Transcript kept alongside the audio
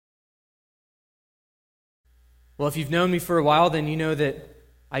Well, if you've known me for a while, then you know that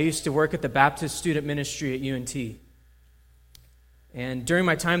I used to work at the Baptist student ministry at UNT. And during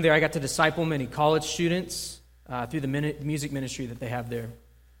my time there, I got to disciple many college students through the music ministry that they have there.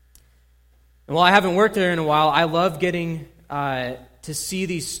 And while I haven't worked there in a while, I love getting to see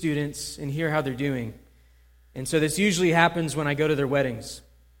these students and hear how they're doing. And so this usually happens when I go to their weddings.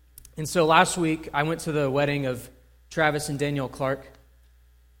 And so last week, I went to the wedding of Travis and Danielle Clark.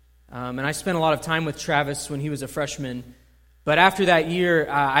 And I spent a lot of time with Travis when he was a freshman. But after that year,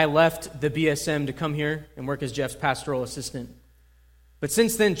 I left the BSM to come here and work as Jeff's pastoral assistant. But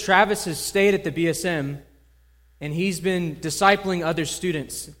since then, Travis has stayed at the BSM, and he's been discipling other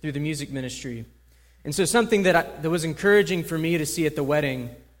students through the music ministry. And so something that was encouraging for me to see at the wedding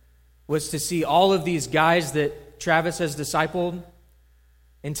was to see all of these guys that Travis has discipled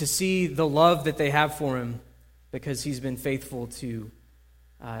and to see the love that they have for him because he's been faithful to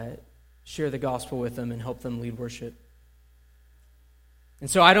share the gospel with them and help them lead worship. And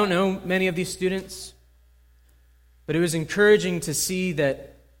so I don't know many of these students, but it was encouraging to see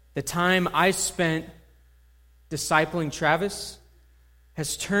that the time I spent discipling Travis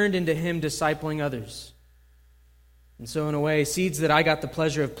has turned into him discipling others. And so in a way, seeds that I got the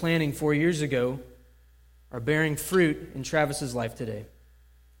pleasure of planting 4 years ago are bearing fruit in Travis's life today.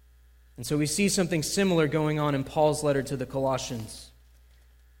 And so we see something similar going on in Paul's letter to the Colossians.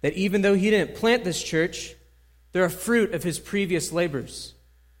 That even though he didn't plant this church, they're a fruit of his previous labors.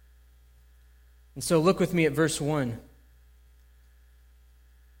 And so look with me at verse 1.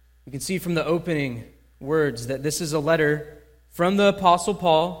 You can see from the opening words that this is a letter from the Apostle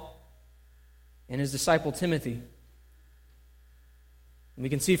Paul and his disciple Timothy. And we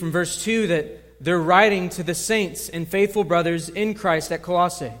can see from verse 2 that they're writing to the saints and faithful brothers in Christ at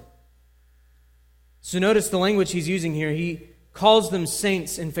Colossae. So notice the language he's using here. He calls them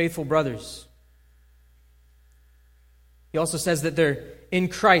saints and faithful brothers. He also says that they're in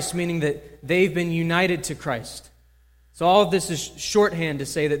Christ, meaning that they've been united to Christ. So all of this is shorthand to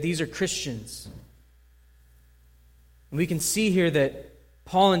say that these are Christians. And we can see here that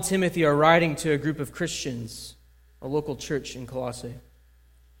Paul and Timothy are writing to a group of Christians, a local church in Colossae.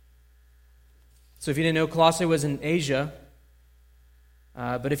 So if you didn't know, Colossae was in Asia.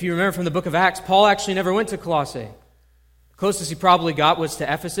 But if you remember from the book of Acts, Paul actually never went to Colossae. The closest he probably got was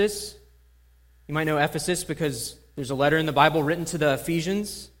to Ephesus. You might know Ephesus because there's a letter in the Bible written to the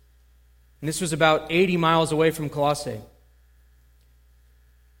Ephesians. And this was about 80 miles away from Colossae.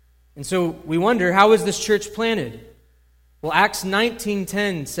 And so we wonder, how was this church planted? Well, Acts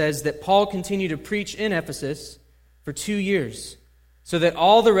 19:10 says that Paul continued to preach in Ephesus for 2 years, so that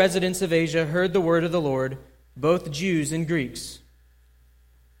all the residents of Asia heard the word of the Lord, both Jews and Greeks.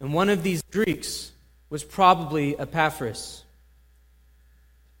 And one of these Greeks was probably Epaphras.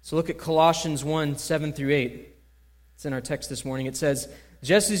 So look at Colossians 1:7-8. It's in our text this morning. It says,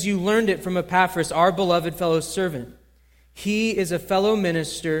 "Just as you learned it from Epaphras, our beloved fellow servant, he is a fellow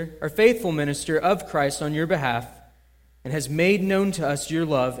minister, or faithful minister of Christ on your behalf, and has made known to us your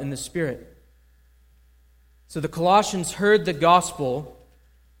love in the Spirit." So the Colossians heard the gospel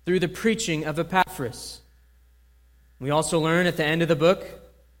through the preaching of Epaphras. We also learn at the end of the book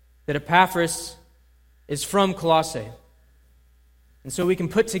that Epaphras is from Colossae. And so we can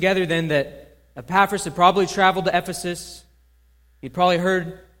put together then that Epaphras had probably traveled to Ephesus. He'd probably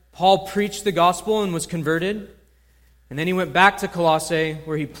heard Paul preach the gospel and was converted. And then he went back to Colossae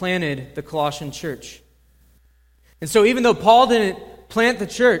where he planted the Colossian church. And so even though Paul didn't plant the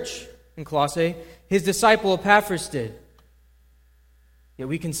church in Colossae, his disciple Epaphras did. Yet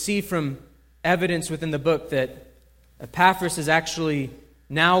we can see from evidence within the book that Epaphras is actually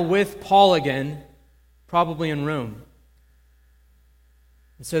now with Paul again, probably in Rome.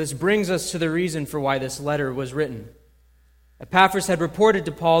 And so this brings us to the reason for why this letter was written. Epaphras had reported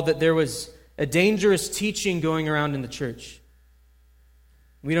to Paul that there was a dangerous teaching going around in the church.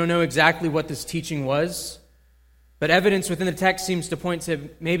 We don't know exactly what this teaching was, but evidence within the text seems to point to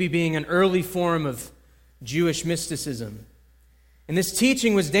maybe being an early form of Jewish mysticism. And this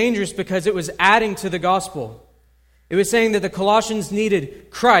teaching was dangerous because it was adding to the gospel. It was saying that the Colossians needed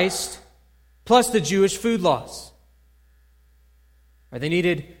Christ plus the Jewish food laws. Or they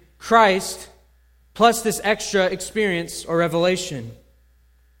needed Christ plus this extra experience or revelation.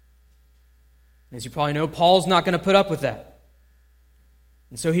 As you probably know, Paul's not going to put up with that.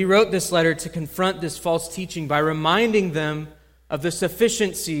 And so he wrote this letter to confront this false teaching by reminding them of the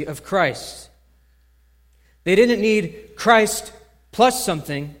sufficiency of Christ. They didn't need Christ plus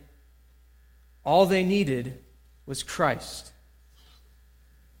something. All they needed was Christ.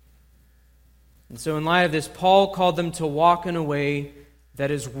 And so in light of this, Paul called them to walk in a way that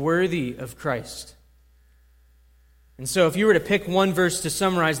is worthy of Christ. And so if you were to pick one verse to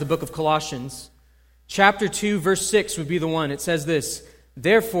summarize the book of Colossians, chapter 2, verse 6 would be the one. It says this,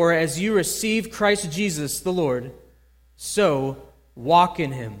 "Therefore, as you receive Christ Jesus the Lord, so walk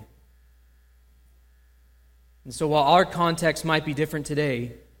in him." And so while our context might be different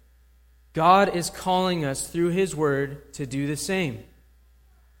today, God is calling us through his word to do the same.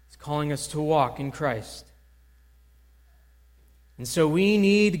 He's calling us to walk in Christ. And so we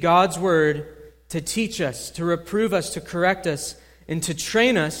need God's word to teach us, to reprove us, to correct us, and to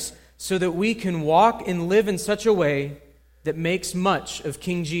train us so that we can walk and live in such a way that makes much of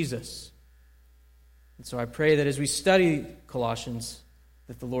King Jesus. And so I pray that as we study Colossians,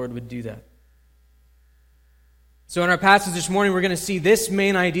 that the Lord would do that. So in our passage this morning, we're going to see this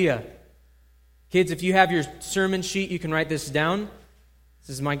main idea. Kids, if you have your sermon sheet, you can write this down.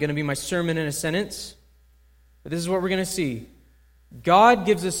 This is going to be my sermon in a sentence. But this is what we're going to see. God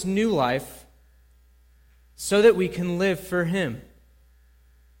gives us new life so that we can live for him.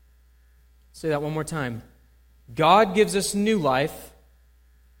 Say that one more time. God gives us new life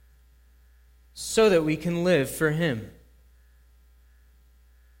so that we can live for him.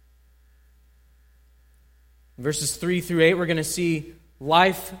 In verses 3 through 8, we're going to see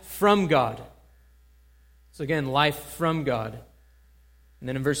life from God. So again, life from God. And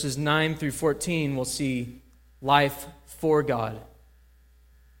then in verses 9 through 14, we'll see life for God.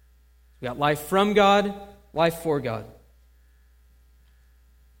 We got life from God, life for God.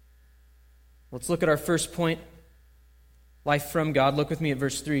 Let's look at our first point, life from God. Look with me at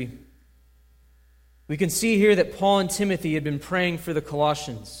verse 3. We can see here that Paul and Timothy had been praying for the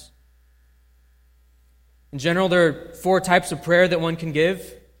Colossians. In general, there are 4 types of prayer that one can give.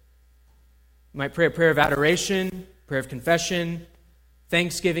 You might pray a prayer of adoration, prayer of confession,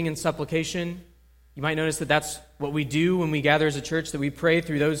 thanksgiving, and supplication. You might notice that that's what we do when we gather as a church, that we pray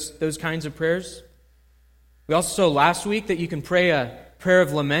through those kinds of prayers. We also saw last week that you can pray a prayer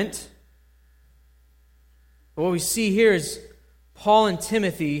of lament. But what we see here is Paul and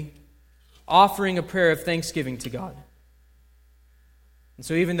Timothy offering a prayer of thanksgiving to God. And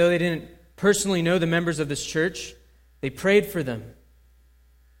so even though they didn't personally know the members of this church, they prayed for them.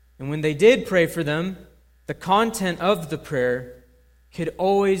 And when they did pray for them, the content of the prayer could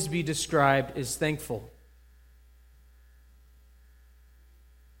always be described as thankful.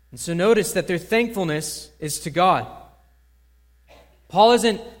 And so notice that their thankfulness is to God. Paul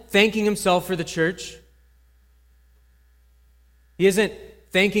isn't thanking himself for the church. He isn't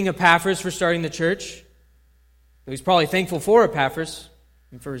thanking Epaphras for starting the church. Though he's probably thankful for Epaphras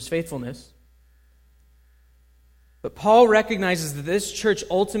and for his faithfulness. But Paul recognizes that this church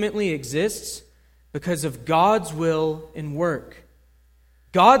ultimately exists because of God's will and work.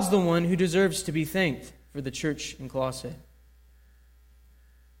 God's the one who deserves to be thanked for the church in Colossae.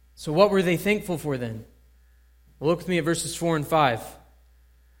 So what were they thankful for then? Well, look with me at verses 4 and 5.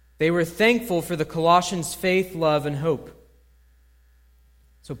 They were thankful for the Colossians' faith, love, and hope.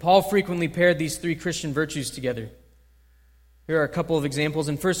 So Paul frequently paired these 3 Christian virtues together. Here are a couple of examples.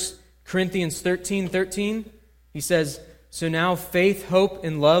 In 1 Corinthians 13:13, he says, "So now faith, hope,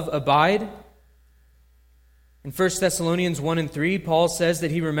 and love abide." In 1 Thessalonians 1 and 3, Paul says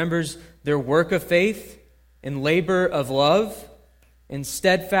that he remembers their work of faith and labor of love and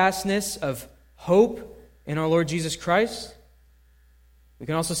steadfastness of hope in our Lord Jesus Christ. We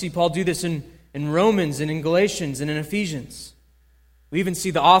can also see Paul do this in Romans and in Galatians and in Ephesians. We even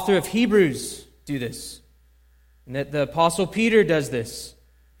see the author of Hebrews do this. And that the Apostle Peter does this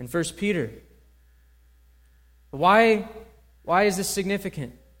in 1 Peter. Why is this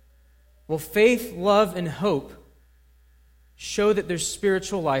significant? Well, faith, love, and hope show that there's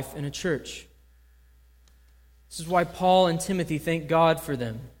spiritual life in a church. This is why Paul and Timothy thank God for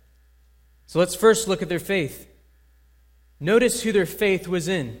them. So let's first look at their faith. Notice who their faith was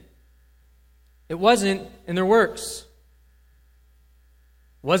in. It wasn't in their works.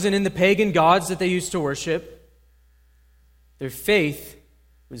 It wasn't in the pagan gods that they used to worship. Their faith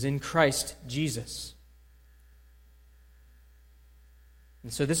was in Christ Jesus.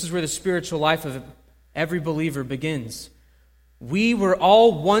 And so this is where the spiritual life of every believer begins. We were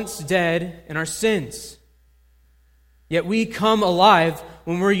all once dead in our sins. Yet we come alive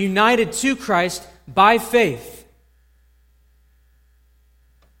when we're united to Christ by faith.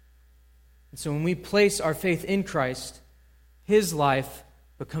 And so when we place our faith in Christ, His life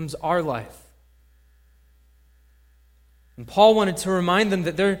becomes our life. And Paul wanted to remind them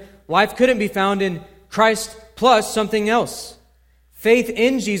that their life couldn't be found in Christ plus something else. Faith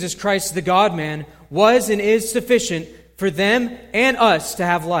in Jesus Christ, the God-man, was and is sufficient for them and us to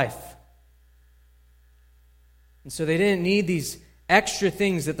have life. And so they didn't need these extra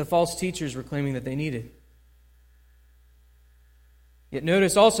things that the false teachers were claiming that they needed. Yet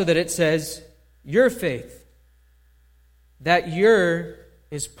notice also that it says, your faith. That your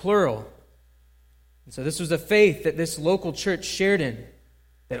is plural. And so this was a faith that this local church shared in,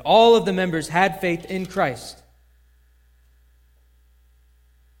 that all of the members had faith in Christ.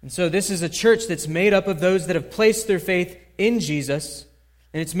 And so this is a church that's made up of those that have placed their faith in Jesus,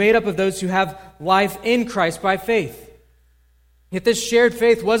 and it's made up of those who have life in Christ by faith. Yet this shared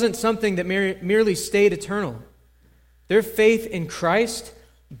faith wasn't something that merely stayed eternal. Their faith in Christ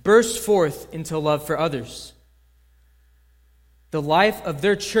burst forth into love for others. The life of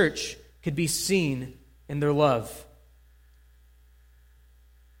their church could be seen in their love.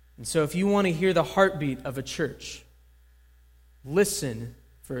 And so if you want to hear the heartbeat of a church, listen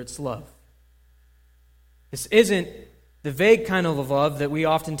for its love. This isn't the vague kind of love that we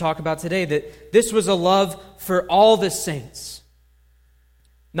often talk about today, that this was a love for all the saints.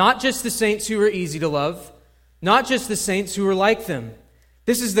 Not just the saints who were easy to love, not just the saints who were like them.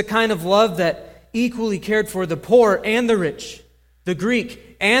 This is the kind of love that equally cared for the poor and the rich, the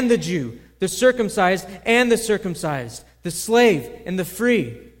Greek and the Jew, the circumcised and the circumcised, the slave and the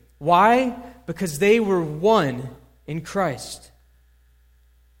free. Why? Because they were one in Christ.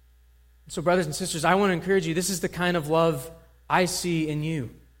 So, brothers and sisters, I want to encourage you, this is the kind of love I see in you.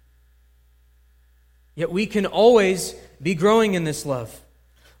 Yet we can always be growing in this love.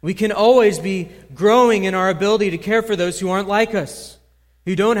 We can always be growing in our ability to care for those who aren't like us,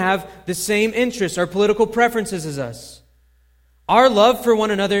 who don't have the same interests or political preferences as us. Our love for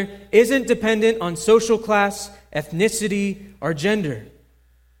one another isn't dependent on social class, ethnicity, or gender.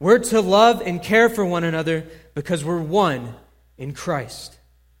 We're to love and care for one another because we're one in Christ.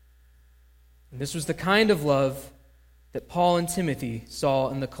 And this was the kind of love that Paul and Timothy saw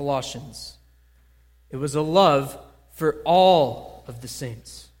in the Colossians. It was a love for all of the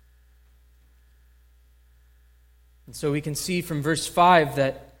saints. And so we can see from verse 5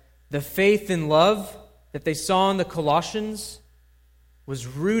 that the faith and love that they saw in the Colossians was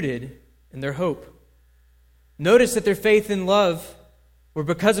rooted in their hope. Notice that their faith and love were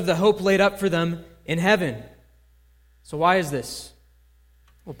because of the hope laid up for them in heaven. So why is this?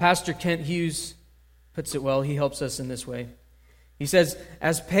 Well, Pastor Kent Hughes puts it well. He helps us in this way. He says,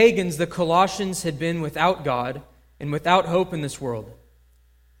 as pagans, the Colossians had been without God and without hope in this world.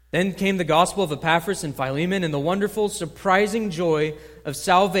 Then came the gospel of Epaphras and Philemon and the wonderful, surprising joy of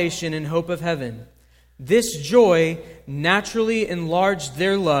salvation and hope of heaven. This joy naturally enlarged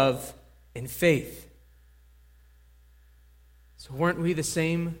their love and faith. So weren't we the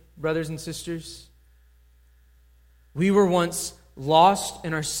same, brothers and sisters? We were once lost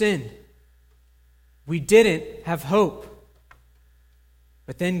in our sin. We didn't have hope.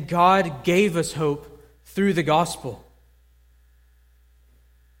 But then God gave us hope through the gospel.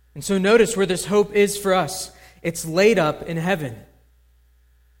 And so notice where this hope is for us. It's laid up in heaven.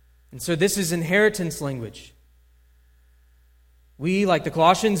 And so this is inheritance language. We, like the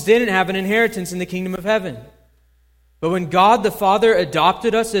Colossians, didn't have an inheritance in the kingdom of heaven. But when God the Father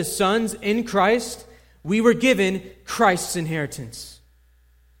adopted us as sons in Christ, we were given Christ's inheritance.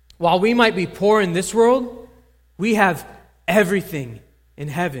 While we might be poor in this world, we have everything in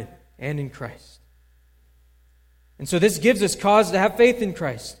heaven and in Christ. And so this gives us cause to have faith in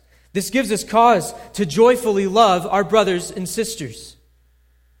Christ. This gives us cause to joyfully love our brothers and sisters.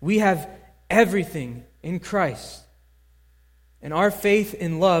 We have everything in Christ. And our faith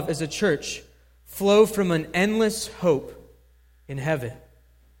and love as a church flow from an endless hope in heaven.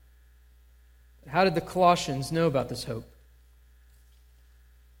 How did the Colossians know about this hope?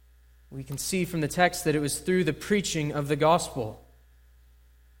 We can see from the text that it was through the preaching of the gospel.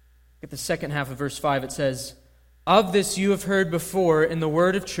 Look at the second half of verse 5. It says, of this you have heard before in the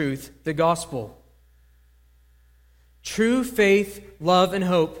word of truth, the gospel. True faith, love, and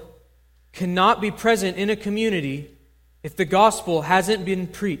hope cannot be present in a community if the gospel hasn't been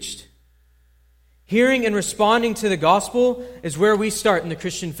preached. Hearing and responding to the gospel is where we start in the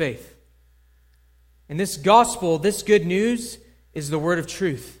Christian faith. And this gospel, this good news, is the word of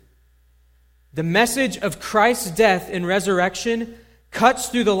truth. The message of Christ's death and resurrection cuts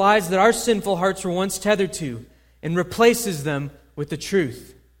through the lies that our sinful hearts were once tethered to and replaces them with the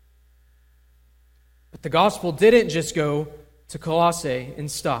truth. But the gospel didn't just go to Colossae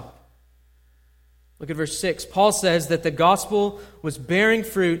and stop. Look at verse 6. Paul says that the gospel was bearing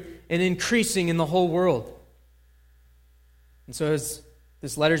fruit and increasing in the whole world. And so as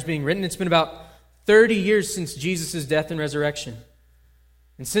this letter is being written, it's been about 30 years since Jesus' death and resurrection.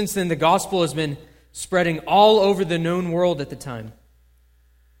 And since then, the gospel has been spreading all over the known world at the time.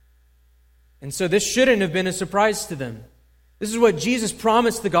 And so this shouldn't have been a surprise to them. This is what Jesus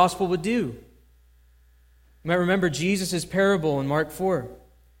promised the gospel would do. You might remember Jesus' parable in Mark 4.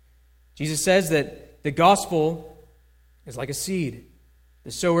 Jesus says that the gospel is like a seed.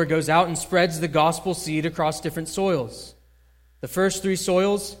 The sower goes out and spreads the gospel seed across different soils. The first 3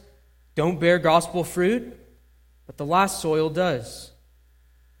 soils don't bear gospel fruit, but the last soil does.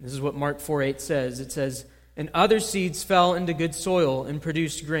 This is what Mark 4:8 says. It says, "And other seeds fell into good soil and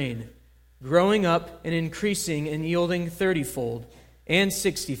produced grain, growing up and increasing and yielding 30-fold and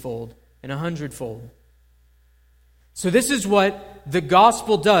 60-fold and 100-fold." So this is what the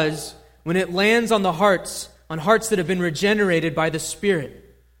gospel does when it lands on hearts that have been regenerated by the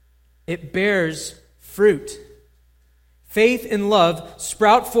Spirit. It bears fruit. Faith and love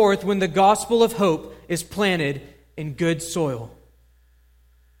sprout forth when the gospel of hope is planted in good soil.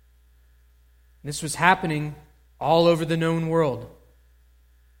 This was happening all over the known world.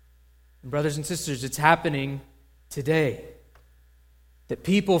 And brothers and sisters, it's happening today. That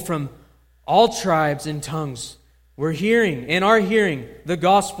people from all tribes and tongues were hearing and are hearing the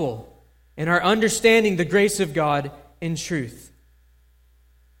gospel and are understanding the grace of God in truth.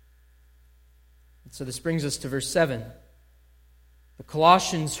 And so this brings us to verse 7. The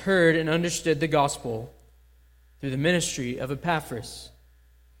Colossians heard and understood the gospel through the ministry of Epaphras.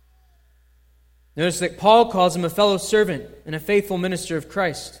 Notice that Paul calls him a fellow servant and a faithful minister of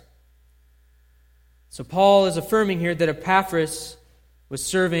Christ. So Paul is affirming here that Epaphras was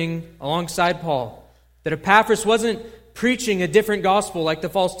serving alongside Paul. That Epaphras wasn't preaching a different gospel like the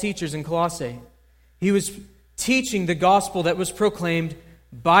false teachers in Colossae. He was teaching the gospel that was proclaimed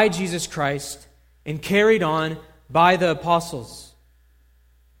by Jesus Christ and carried on by the apostles.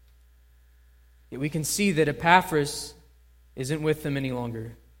 Yet we can see that Epaphras isn't with them any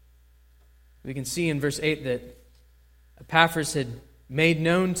longer. We can see in verse 8 that Epaphras had made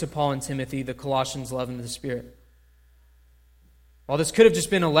known to Paul and Timothy the Colossians' love of the Spirit. While this could have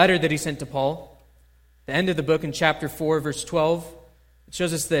just been a letter that he sent to Paul, the end of the book in chapter 4, verse 12, it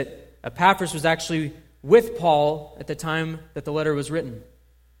shows us that Epaphras was actually with Paul at the time that the letter was written.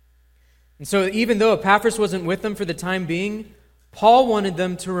 And so even though Epaphras wasn't with them for the time being, Paul wanted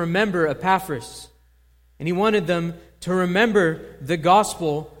them to remember Epaphras. And he wanted them to remember the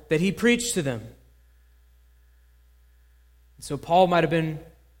gospel that he preached to them. And so Paul might have been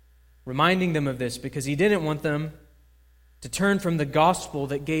reminding them of this because he didn't want them to turn from the gospel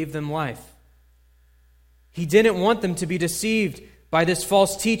that gave them life. He didn't want them to be deceived by this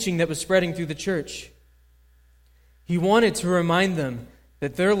false teaching that was spreading through the church. He wanted to remind them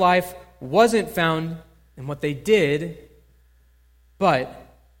that their life wasn't found in what they did,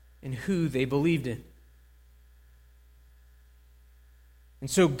 but in who they believed in. And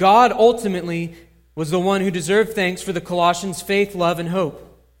so God ultimately was the one who deserved thanks for the Colossians' faith, love, and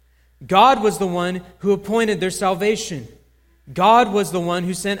hope. God was the one who appointed their salvation. God was the one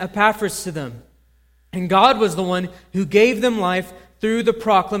who sent Epaphras to them. And God was the one who gave them life through the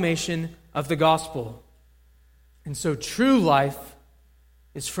proclamation of the gospel. And so true life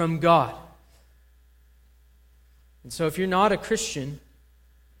is from God. And so if you're not a Christian,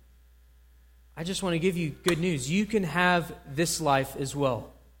 I just want to give you good news. You can have this life as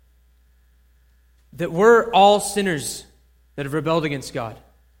well. That we're all sinners that have rebelled against God.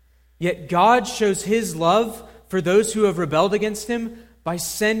 Yet God shows His love for those who have rebelled against Him by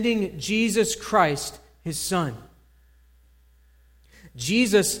sending Jesus Christ, His Son.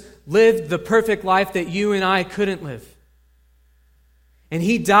 Jesus lived the perfect life that you and I couldn't live. And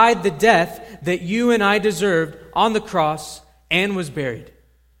He died the death that you and I deserved on the cross and was buried.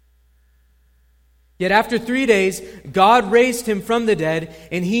 Yet after 3 days, God raised Him from the dead,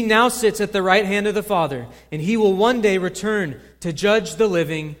 and He now sits at the right hand of the Father, and He will one day return to judge the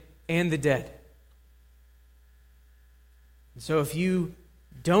living and the dead. And so if you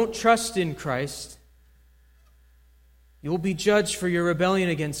don't trust in Christ, you'll be judged for your rebellion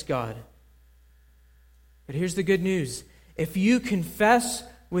against God. But here's the good news. If you confess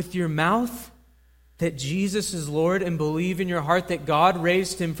with your mouth that Jesus is Lord and believe in your heart that God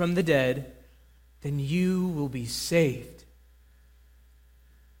raised Him from the dead, then you will be saved.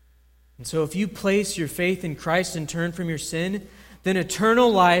 And so if you place your faith in Christ and turn from your sin, then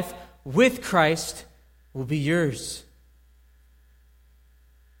eternal life with Christ will be yours.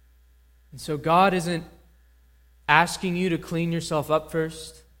 And so God isn't asking you to clean yourself up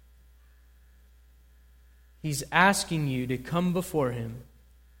first. He's asking you to come before Him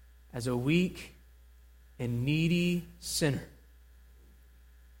as a weak and needy sinner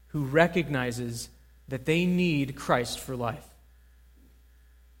who recognizes that they need Christ for life.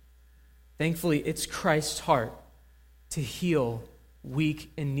 Thankfully, it's Christ's heart to heal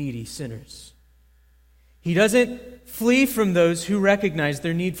weak and needy sinners. He doesn't flee from those who recognize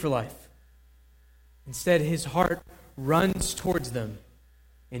their need for life. Instead, his heart runs towards them,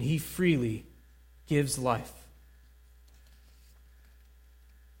 and he freely gives life.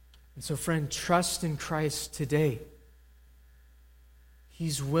 And so, friend, trust in Christ today.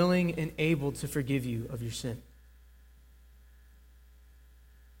 He's willing and able to forgive you of your sin.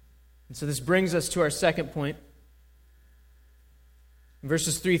 And so this brings us to our second point. In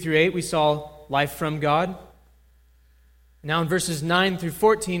verses 3 through 8, we saw life from God. Now in verses 9 through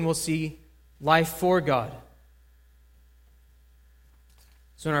 14, we'll see life for God.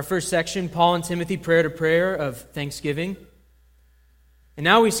 So in our first section, Paul and Timothy prayed a prayer of thanksgiving. And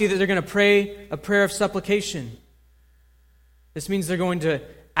now we see that they're going to pray a prayer of supplication. This means they're going to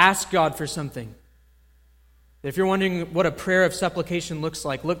ask God for something. If you're wondering what a prayer of supplication looks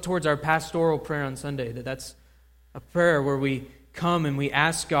like, look towards our pastoral prayer on Sunday. That's a prayer where we come and we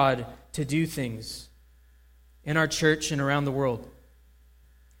ask God to do things in our church and around the world.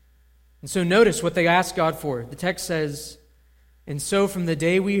 And so notice what they ask God for. The text says, "And so from the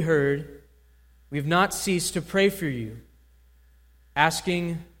day we heard, we have not ceased to pray for you,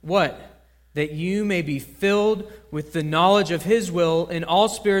 asking," what? "That you may be filled with the knowledge of His will in all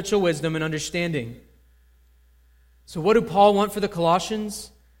spiritual wisdom and understanding." So what do Paul want for the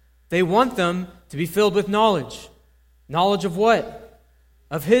Colossians? They want them to be filled with knowledge. Knowledge of what?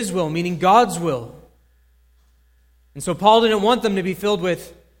 Of His will, meaning God's will. And so Paul didn't want them to be filled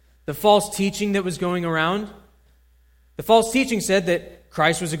with the false teaching that was going around. The false teaching said that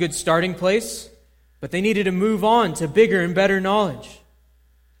Christ was a good starting place, but they needed to move on to bigger and better knowledge.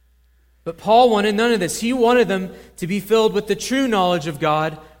 But Paul wanted none of this. He wanted them to be filled with the true knowledge of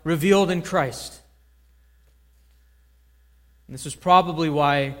God revealed in Christ. And this was probably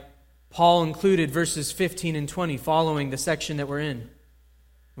why Paul included verses 15 and 20 following the section that we're in.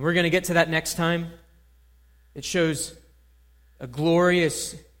 And we're going to get to that next time. It shows a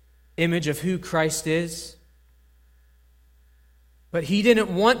glorious image of who Christ is. But he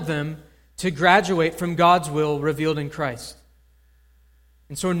didn't want them to graduate from God's will revealed in Christ.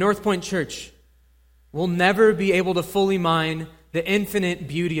 And so in North Point Church, we'll never be able to fully mine the infinite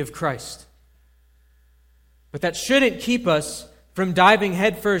beauty of Christ. But that shouldn't keep us from diving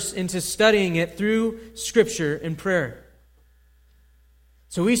headfirst into studying it through Scripture and prayer.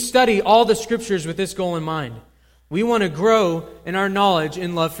 So we study all the Scriptures with this goal in mind. We want to grow in our knowledge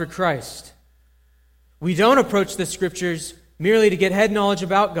and love for Christ. We don't approach the Scriptures merely to get head knowledge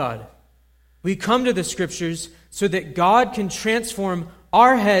about God. We come to the Scriptures so that God can transform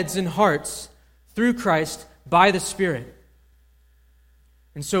our heads and hearts through Christ by the Spirit.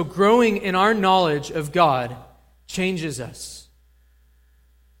 And so growing in our knowledge of God changes us.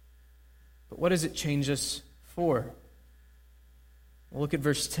 But what does it change us for? Well, look at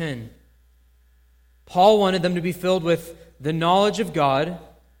verse 10. Paul wanted them to be filled with the knowledge of God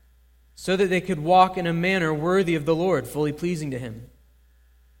so that they could walk in a manner worthy of the Lord, fully pleasing to Him.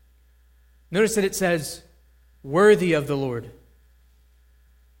 Notice that it says, worthy of the Lord.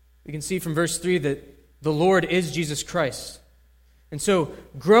 We can see from verse 3 that the Lord is Jesus Christ. And so,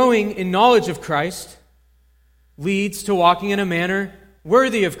 growing in knowledge of Christ leads to walking in a manner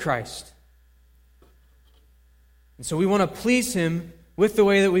worthy of Christ. And so we want to please Him with the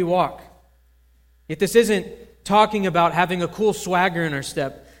way that we walk. Yet this isn't talking about having a cool swagger in our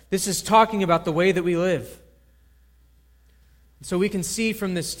step. This is talking about the way that we live. So we can see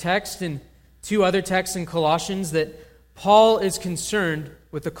from this text and two other texts in Colossians that Paul is concerned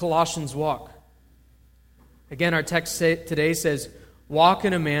with the Colossians' walk. Again, our text today says, walk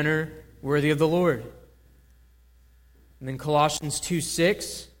in a manner worthy of the Lord. And then Colossians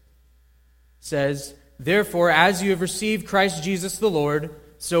 2:6 says, therefore, as you have received Christ Jesus the Lord,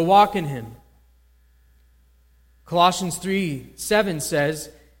 so walk in Him. Colossians 3:7 says,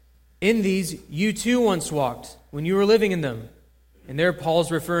 in these you too once walked when you were living in them. And there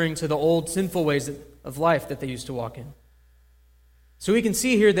Paul's referring to the old sinful ways of life that they used to walk in. So we can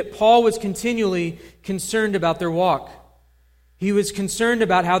see here that Paul was continually concerned about their walk. He was concerned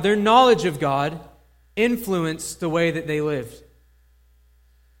about how their knowledge of God influenced the way that they lived.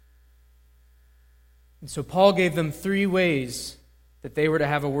 And so Paul gave them 3 ways that they were to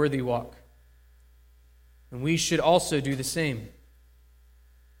have a worthy walk. And we should also do the same.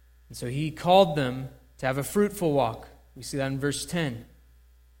 And so he called them to have a fruitful walk. We see that in verse 10. We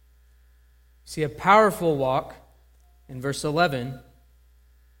see a powerful walk in verse 11.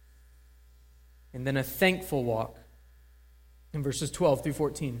 And then a thankful walk in verses 12 through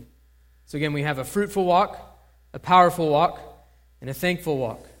 14. So again, we have a fruitful walk, a powerful walk, and a thankful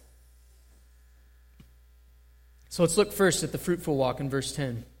walk. So let's look first at the fruitful walk in verse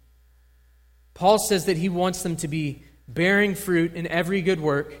 10. Paul says that he wants them to be bearing fruit in every good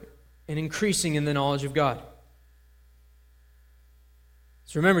work and increasing in the knowledge of God.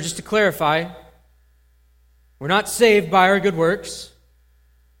 So remember, just to clarify, we're not saved by our good works,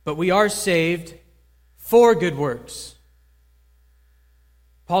 but we are saved for good works.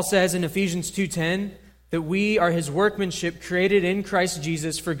 Paul says in Ephesians 2:10 that we are his workmanship created in Christ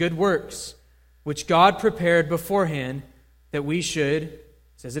Jesus for good works, which God prepared beforehand that we should,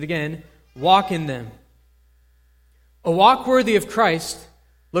 says it again, walk in them. A walk worthy of Christ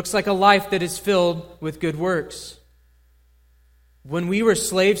looks like a life that is filled with good works. When we were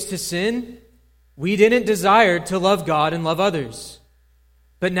slaves to sin, we didn't desire to love God and love others.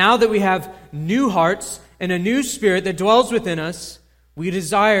 But now that we have new hearts and a new spirit that dwells within us, we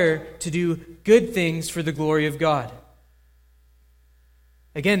desire to do good things for the glory of God.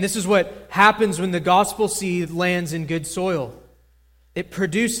 Again, this is what happens when the gospel seed lands in good soil. It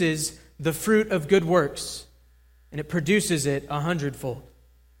produces the fruit of good works, and it produces it 100-fold.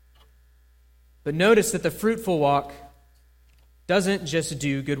 But notice that the fruitful walk doesn't just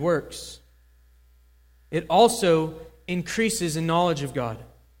do good works. It also increases in knowledge of God.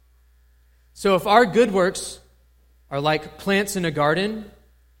 So if our good works are like plants in a garden,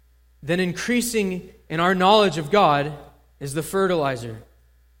 then increasing in our knowledge of God is the fertilizer.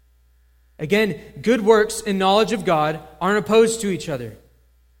 Again, good works and knowledge of God aren't opposed to each other.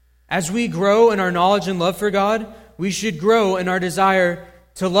 As we grow in our knowledge and love for God, we should grow in our desire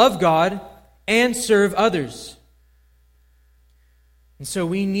to love God and serve others. And so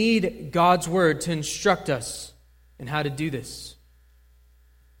we need God's word to instruct us in how to do this.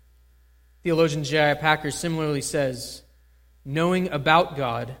 Theologian J.I. Packer similarly says, knowing about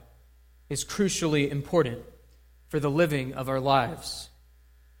God is crucially important for the living of our lives.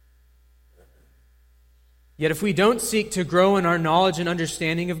 Yet if we don't seek to grow in our knowledge and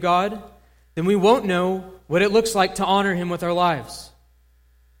understanding of God, then we won't know what it looks like to honor Him with our lives.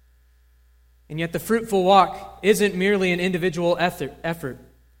 And yet the fruitful walk isn't merely an individual effort,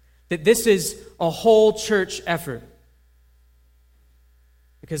 that this is a whole church effort.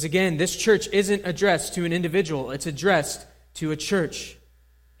 Because again, this church isn't addressed to an individual, it's addressed to a church,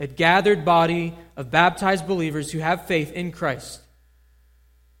 a gathered body of baptized believers who have faith in Christ.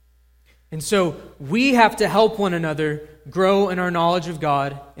 And so we have to help one another grow in our knowledge of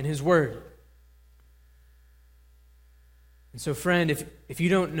God and His Word. And so friend, if you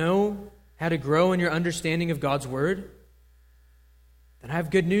don't know how to grow in your understanding of God's Word, then I have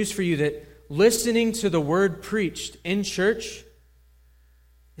good news for you that listening to the Word preached in church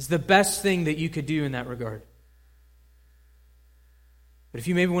is the best thing that you could do in that regard. But if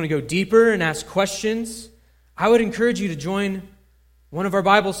you maybe want to go deeper and ask questions, I would encourage you to join one of our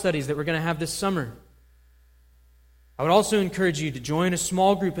Bible studies that we're going to have this summer. I would also encourage you to join a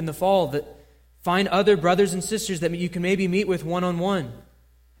small group in the fall that find other brothers and sisters that you can maybe meet with one-on-one.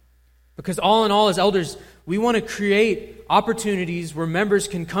 Because all in all, as elders, we want to create opportunities where members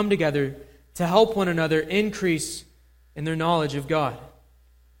can come together to help one another increase in their knowledge of God.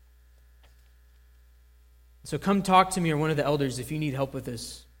 So come talk to me or one of the elders if you need help with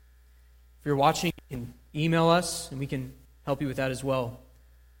this. If you're watching, you can email us and we can help you with that as well.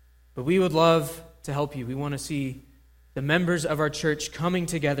 But we would love to help you. We want to see the members of our church coming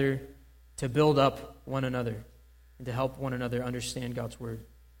together to build up one another and to help one another understand God's Word.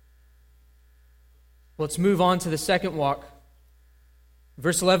 Let's move on to the second walk.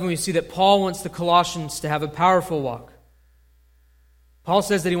 Verse 11, we see that Paul wants the Colossians to have a powerful walk. Paul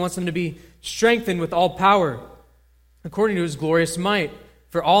says that he wants them to be strengthened with all power, according to His glorious might,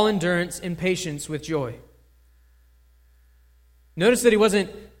 for all endurance and patience with joy. Notice that he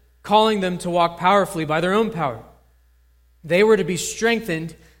wasn't calling them to walk powerfully by their own power. They were to be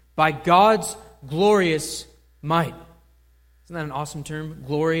strengthened by God's glorious might. Isn't that an awesome term?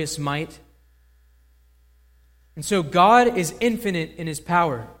 Glorious might. And so God is infinite in His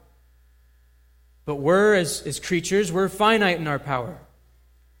power. But we're, as creatures, we're finite in our power.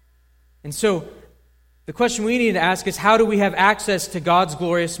 And so the question we need to ask is, how do we have access to God's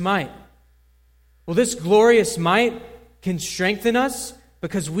glorious might? Well, this glorious might can strengthen us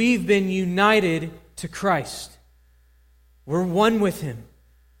because we've been united to Christ. We're one with Him.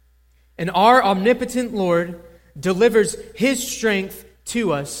 And our omnipotent Lord delivers His strength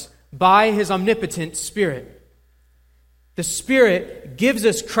to us by His omnipotent Spirit. The Spirit gives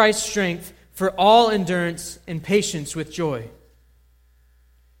us Christ's strength for all endurance and patience with joy.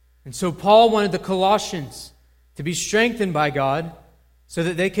 And so Paul wanted the Colossians to be strengthened by God so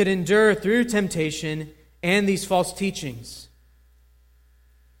that they could endure through temptation and these false teachings.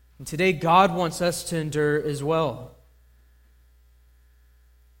 And today God wants us to endure as well.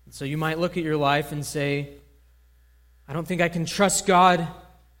 And so you might look at your life and say, I don't think I can trust God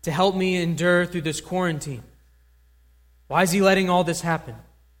to help me endure through this quarantine? Why is he letting all this happen?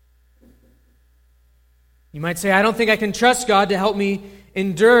 You might say, I don't think I can trust God to help me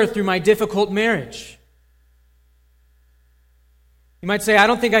endure through my difficult marriage. You might say, I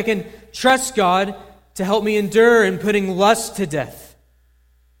don't think I can trust God to help me endure in putting lust to death.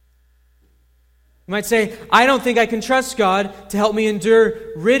 You might say, I don't think I can trust God to help me endure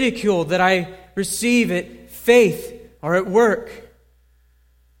ridicule that I receive at faith or at work.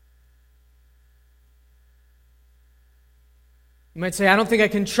 You might say, I don't think I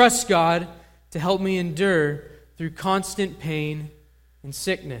can trust God to help me endure through constant pain and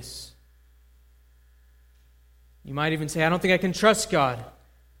sickness. You might even say, I don't think I can trust God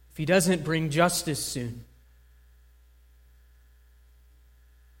if He doesn't bring justice soon.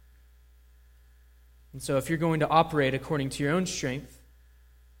 And so if you're going to operate according to your own strength,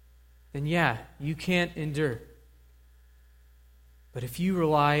 then yeah, you can't endure. But if you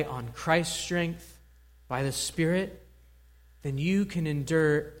rely on Christ's strength by the Spirit, then you can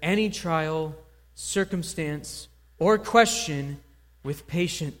endure any trial, circumstance, or question with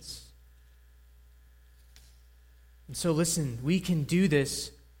patience. And so listen, we can do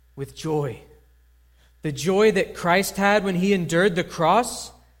this with joy. The joy that Christ had when He endured the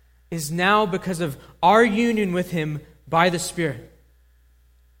cross is now because of our union with Him by the Spirit.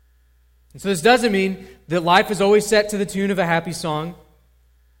 And so this doesn't mean that life is always set to the tune of a happy song.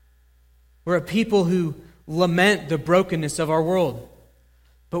 We're a people who lament the brokenness of our world.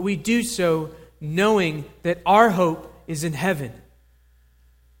 But we do so knowing that our hope is in heaven.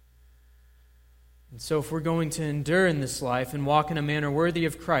 And so if we're going to endure in this life and walk in a manner worthy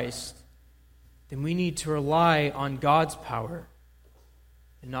of Christ, then we need to rely on God's power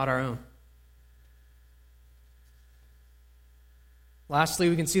and not our own. Lastly,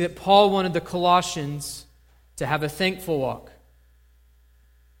 we can see that Paul wanted the Colossians to have a thankful walk.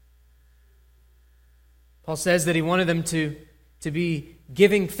 Paul says that he wanted them to be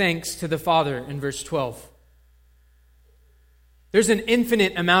giving thanks to the Father in verse 12. There's an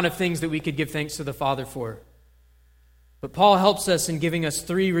infinite amount of things that we could give thanks to the Father for. But Paul helps us in giving us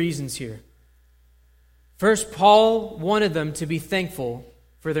 3 reasons here. First, Paul wanted them to be thankful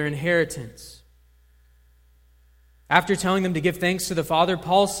for their inheritance. After telling them to give thanks to the Father,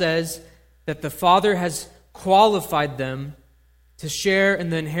 Paul says that the Father has qualified them to share in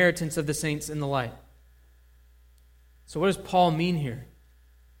the inheritance of the saints in the light. So what does Paul mean here?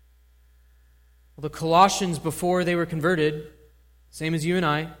 Well, the Colossians, before they were converted, same as you and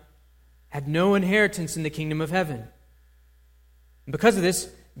I, had no inheritance in the kingdom of heaven. And because of this,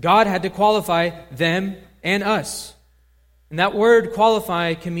 God had to qualify them and us. And that word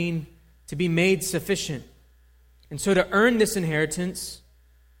qualify can mean to be made sufficient. And so to earn this inheritance,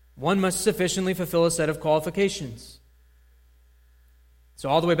 one must sufficiently fulfill a set of qualifications. So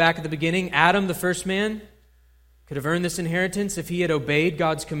all the way back at the beginning, Adam, the first man, could have earned this inheritance if he had obeyed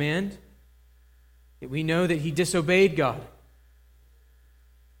God's command. Yet we know that he disobeyed God.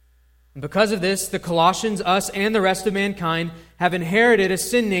 And because of this, the Colossians, us, and the rest of mankind have inherited a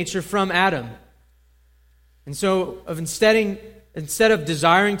sin nature from Adam. And so instead of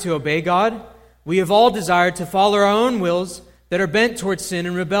desiring to obey God, we have all desired to follow our own wills that are bent towards sin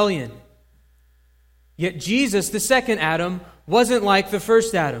and rebellion. Yet Jesus, the second Adam, wasn't like the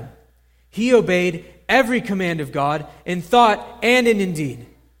first Adam. He obeyed every command of God in thought and in deed.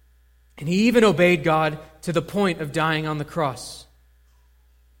 And he even obeyed God to the point of dying on the cross.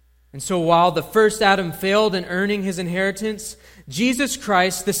 And so while the first Adam failed in earning his inheritance, Jesus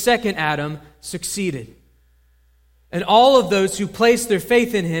Christ, the second Adam, succeeded. And all of those who place their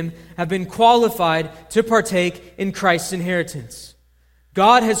faith in him have been qualified to partake in Christ's inheritance.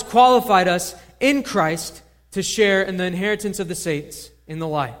 God has qualified us in Christ to share in the inheritance of the saints in the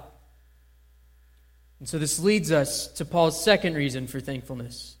light. And so this leads us to Paul's second reason for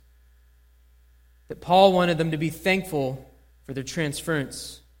thankfulness. That Paul wanted them to be thankful for their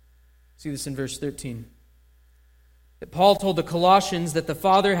transference. See this in verse 13. That Paul told the Colossians that the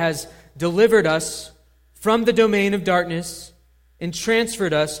Father has delivered us from the domain of darkness and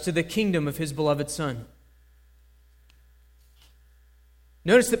transferred us to the kingdom of His beloved Son.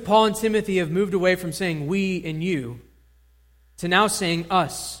 Notice that Paul and Timothy have moved away from saying we and you to now saying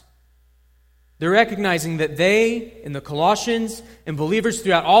us. They're recognizing that they, and the Colossians, and believers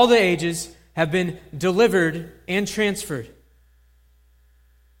throughout all the ages have been delivered and transferred.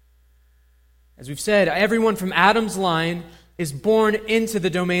 As we've said, everyone from Adam's line is born into the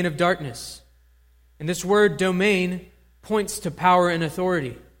domain of darkness. And this word domain points to power and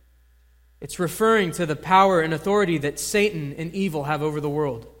authority. It's referring to the power and authority that Satan and evil have over the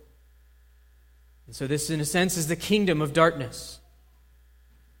world. And so this, in a sense, is the kingdom of darkness.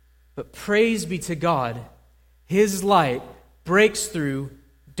 But praise be to God, His light breaks through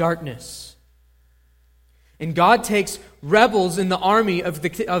darkness. And God takes rebels in the army of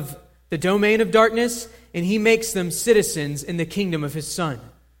the domain of darkness, and He makes them citizens in the kingdom of His Son.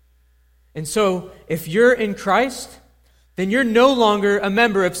 And so, if you're in Christ, then you're no longer a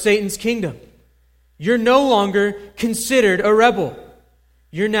member of Satan's kingdom. You're no longer considered a rebel.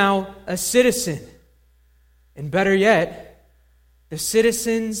 You're now a citizen. And better yet, the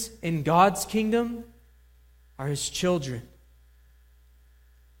citizens in God's kingdom are His children.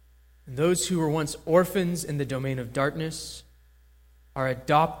 And those who were once orphans in the domain of darkness are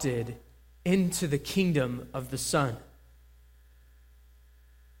adopted into the kingdom of the Son.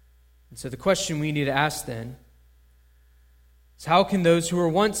 And so the question we need to ask then is, how can those who were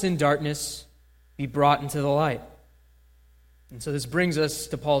once in darkness be brought into the light? And so this brings us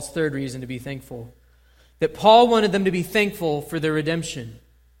to Paul's third reason to be thankful. That Paul wanted them to be thankful for their redemption.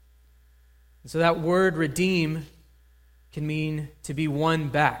 And so that word redeem can mean to be won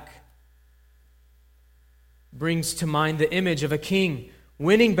back. Brings to mind the image of a king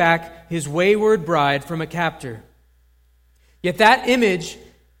winning back his wayward bride from a captor. Yet that image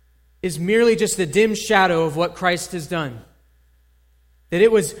is merely just a dim shadow of what Christ has done. That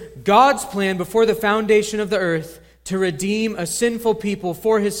it was God's plan before the foundation of the earth to redeem a sinful people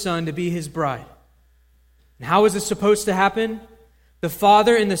for His Son to be His bride. And how was this supposed to happen? The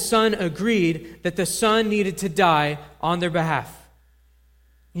Father and the Son agreed that the Son needed to die on their behalf.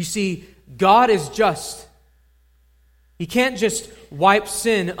 You see, God is just. He can't just wipe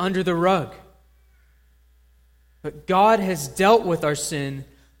sin under the rug. But God has dealt with our sin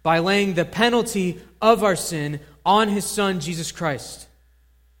by laying the penalty of our sin on His Son, Jesus Christ.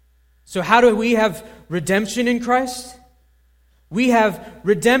 So how do we have redemption in Christ? We have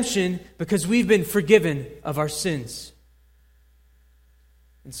redemption because we've been forgiven of our sins.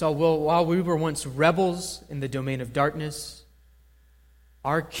 And so while we were once rebels in the domain of darkness,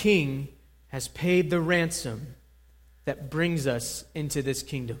 our King has paid the ransom that brings us into this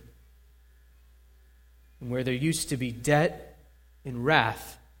kingdom. And where there used to be debt and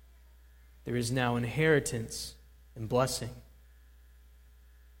wrath, there is now inheritance and blessing.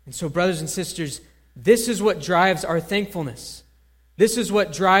 And so, brothers and sisters, this is what drives our thankfulness. This is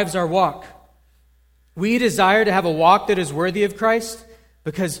what drives our walk. We desire to have a walk that is worthy of Christ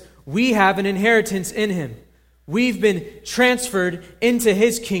because we have an inheritance in Him. We've been transferred into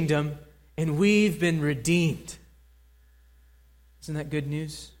His kingdom and we've been redeemed. Isn't that good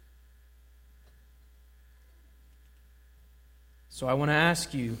news? So I want to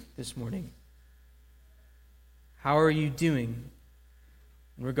ask you this morning, how are you doing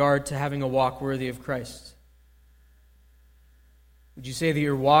in regard to having a walk worthy of Christ? Would you say that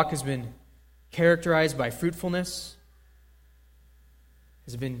your walk has been characterized by fruitfulness?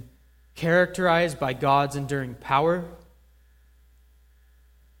 Has it been characterized by God's enduring power?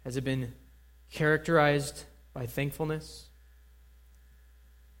 Has it been characterized by thankfulness?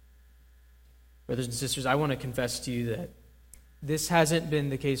 Brothers and sisters, I want to confess to you that this hasn't been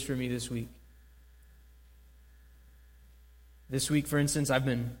the case for me this week. This week, for instance, I've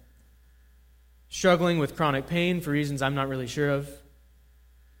been struggling with chronic pain for reasons I'm not really sure of.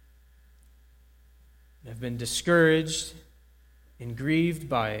 I've been discouraged and grieved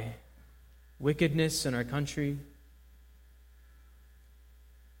by wickedness in our country.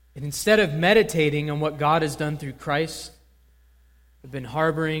 And instead of meditating on what God has done through Christ, I've been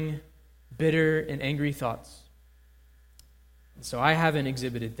harboring bitter and angry thoughts. And so I haven't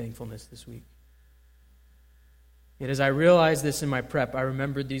exhibited thankfulness this week. Yet as I realized this in my prep, I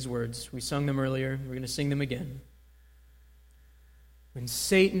remembered these words. We sung them earlier. We're going to sing them again. When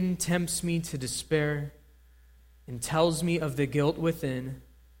Satan tempts me to despair and tells me of the guilt within,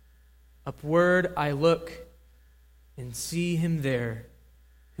 upward I look and see Him there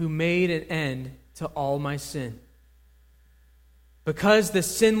who made an end to all my sin. Because the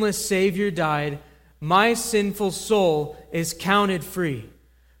sinless Savior died, my sinful soul is counted free.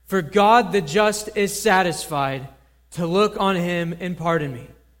 For God the just is satisfied to look on Him and pardon me.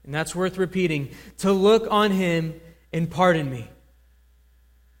 And that's worth repeating. To look on Him and pardon me.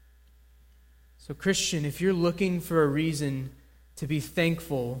 So Christian, if you're looking for a reason to be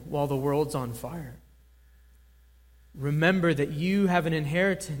thankful while the world's on fire, remember that you have an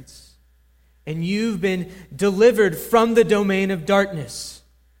inheritance. And you've been delivered from the domain of darkness.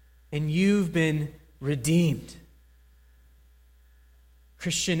 And you've been redeemed.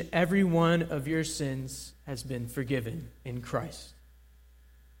 Christian, every one of your sins has been forgiven in Christ.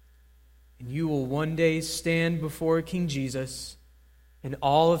 And you will one day stand before King Jesus in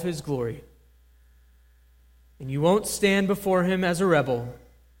all of His glory. And you won't stand before Him as a rebel,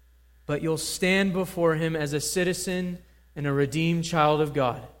 but you'll stand before Him as a citizen and a redeemed child of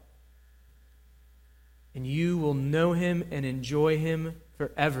God. And you will know Him and enjoy Him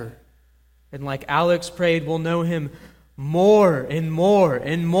forever. And like Alex prayed, we'll know Him more and more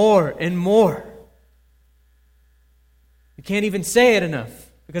and more and more. You can't even say it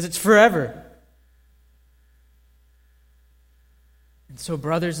enough because it's forever. And so,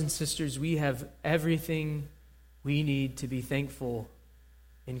 brothers and sisters, we have everything we need to be thankful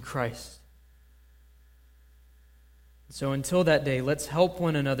in Christ. So until that day, let's help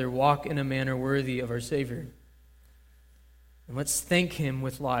one another walk in a manner worthy of our Savior. And let's thank Him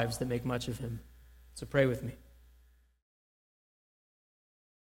with lives that make much of Him. So pray with me.